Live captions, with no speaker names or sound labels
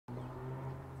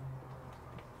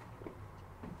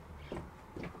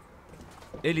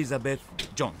إليزابيث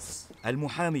جونز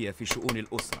المحامية في شؤون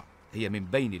الأسرة هي من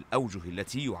بين الأوجه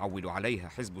التي يعول عليها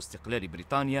حزب استقلال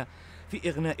بريطانيا في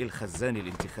إغناء الخزان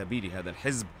الانتخابي لهذا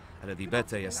الحزب الذي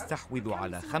بات يستحوذ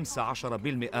على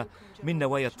 15% من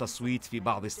نوايا التصويت في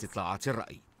بعض استطلاعات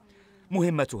الرأي.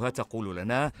 مهمتها تقول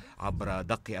لنا عبر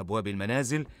دق أبواب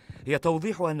المنازل هي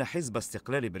توضيح أن حزب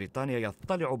استقلال بريطانيا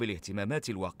يطلع بالاهتمامات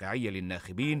الواقعية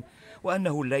للناخبين،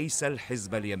 وأنه ليس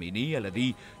الحزب اليميني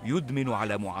الذي يدمن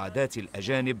على معاداة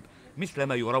الأجانب مثل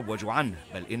ما يروج عنه،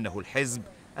 بل إنه الحزب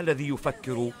الذي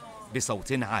يفكر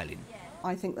بصوت عال.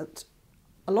 I think that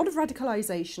a lot of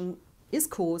radicalization is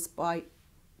caused by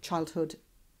childhood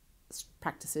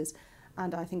practices.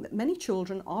 And I think that many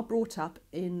children are brought up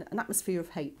in an atmosphere of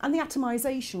hate. And the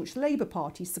atomization, which the Labour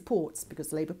Party supports, because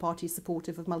the Labour Party is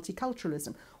supportive of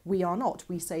multiculturalism. We are not.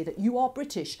 We say that you are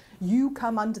British. You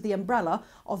come under the umbrella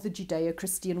of the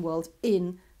Judeo-Christian world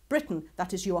in Britain.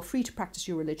 That is, you are free to practice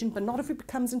your religion, but not if it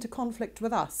comes into conflict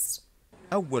with us.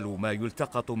 أول ما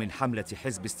يلتقط من حملة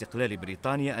حزب استقلال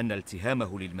بريطانيا أن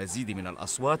التهامه للمزيد من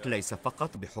الأصوات ليس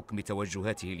فقط بحكم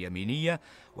توجهاته اليمينية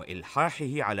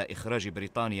وإلحاحه على إخراج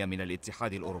بريطانيا من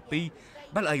الاتحاد الأوروبي،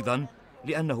 بل أيضا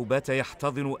لأنه بات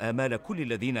يحتضن آمال كل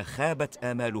الذين خابت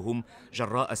آمالهم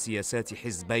جراء سياسات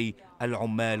حزبي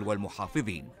العمال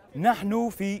والمحافظين. نحن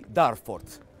في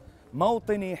دارفورت،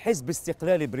 موطن حزب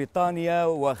استقلال بريطانيا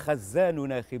وخزان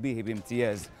ناخبيه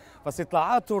بامتياز،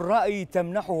 فاستطلاعات الرأي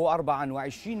تمنحه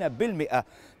 24%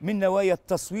 من نوايا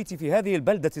التصويت في هذه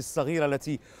البلدة الصغيرة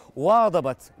التي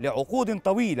واظبت لعقود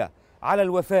طويلة على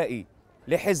الوفاء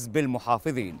لحزب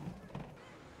المحافظين.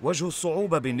 وجه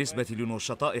الصعوبة بالنسبة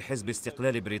لنشطاء حزب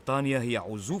استقلال بريطانيا هي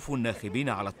عزوف الناخبين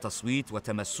على التصويت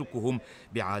وتمسكهم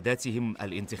بعاداتهم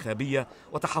الانتخابية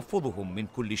وتحفظهم من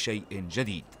كل شيء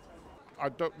جديد. I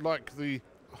don't like the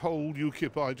whole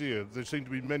Ukip idea. There seem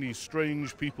to be many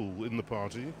strange people in the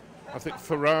party. I think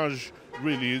Farage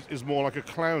really is more like a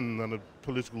clown than a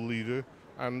political leader,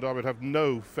 and I would have no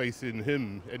faith in him,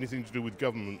 anything to do with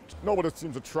government. Nobody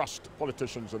seems to trust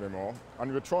politicians anymore, and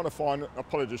we're trying to find a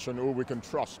politician who we can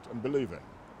trust and believe in.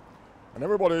 And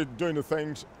everybody doing the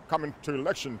things, coming to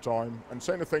election time and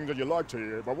saying the things that you like to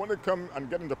hear, but when they come and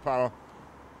get into power,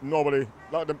 nobody,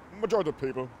 like the majority of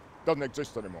people, doesn't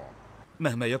exist anymore.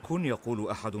 مهما يكن، يقول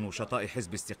أحد نشطاء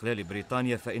حزب استقلال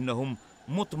بريطانيا، فإنهم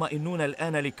مطمئنون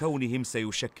الآن لكونهم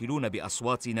سيشكلون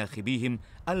بأصوات ناخبيهم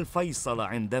الفيصل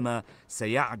عندما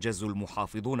سيعجز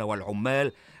المحافظون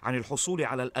والعمال عن الحصول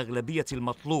على الأغلبية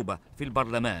المطلوبة في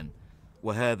البرلمان،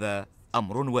 وهذا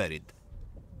أمر وارد.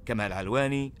 كمال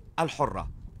علواني،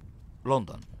 الحرة،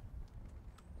 لندن.